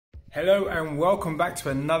Hello and welcome back to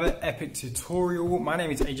another epic tutorial. My name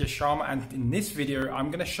is Ajay Sharma, and in this video I'm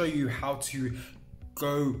going to show you how to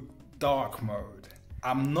go dark mode.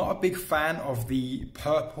 I'm not a big fan of the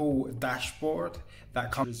purple dashboard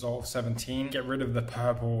that comes with Resolve 17. Get rid of the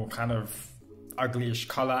purple kind of uglyish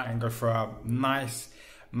color and go for a nice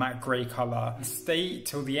matte gray color. Stay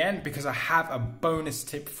till the end because I have a bonus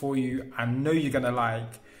tip for you I know you're going to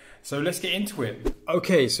like. So let's get into it.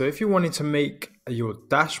 Okay, so if you wanted to make your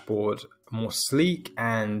dashboard more sleek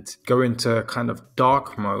and go into kind of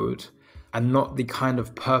dark mode and not the kind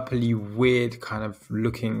of purpley weird kind of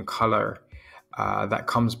looking color that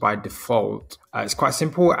comes by default, it's quite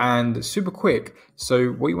simple and super quick. So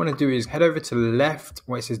what you want to do is head over to the left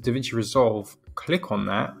where it says Davinci Resolve, click on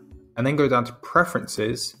that and then go down to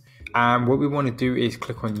preferences. And what we want to do is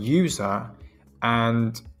click on user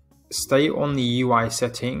and stay on the UI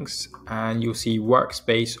settings and you'll see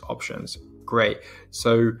workspace options. Great.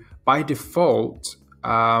 So by default,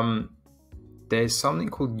 there's something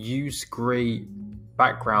called use gray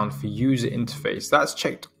background for user interface. That's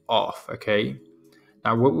checked off. Okay.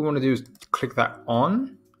 Now what we want to do is click that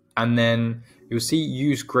on and then you'll see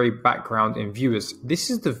use gray background in viewers. This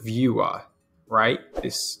is the viewer, right?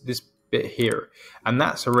 This bit here, and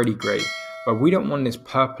that's already great, but we don't want this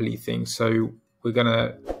purpley thing. So we're going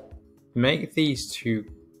to make these two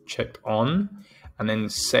checked on and then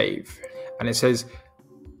save. And it says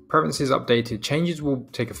preferences updated. Changes will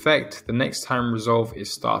take effect the next time Resolve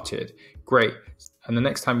is started. Great. And the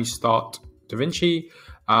next time you start Davinci,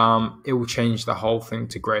 it will change the whole thing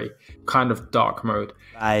to gray, kind of dark mode.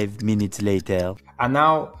 5 minutes later. And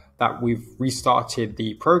now that we've restarted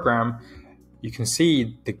the program, you can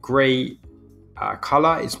see the gray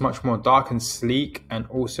color is much more dark and sleek, and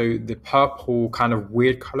also the purple kind of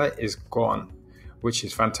weird color is gone, which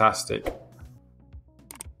is fantastic.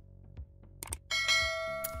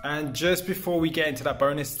 And just before we get into that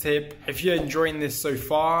bonus tip, if you're enjoying this so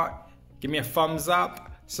far, give me a thumbs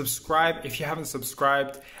up, subscribe if you haven't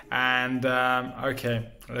subscribed, and okay,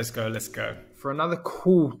 let's go. For another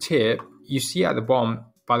cool tip, you see at the bottom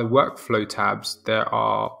by the workflow tabs, there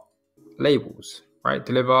are labels, right?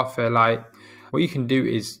 Deliver, Fairlight. What you can do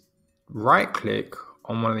is right click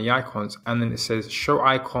on one of the icons and then it says show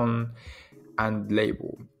icon and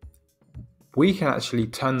label. We can actually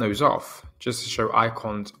turn those off just to show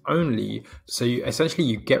icons only. So you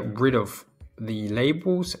essentially get rid of the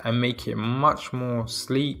labels and make it much more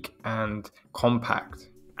sleek and compact.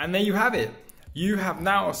 And there you have it. You have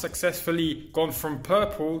now successfully gone from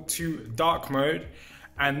purple to dark mode,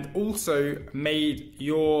 and also made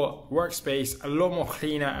your workspace a lot more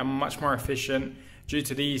cleaner and much more efficient due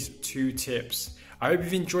to these two tips. I hope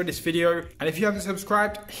you've enjoyed this video, and if you haven't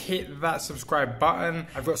subscribed, hit that subscribe button.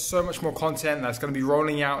 I've got so much more content that's going to be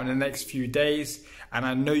rolling out in the next few days, and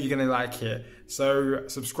I know you're going to like it. So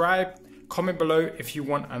subscribe, comment below if you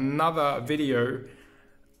want another video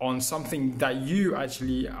on something that you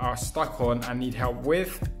actually are stuck on and need help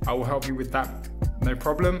with. I will help you with that, no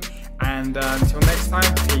problem. And until next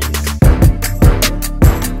time, peace.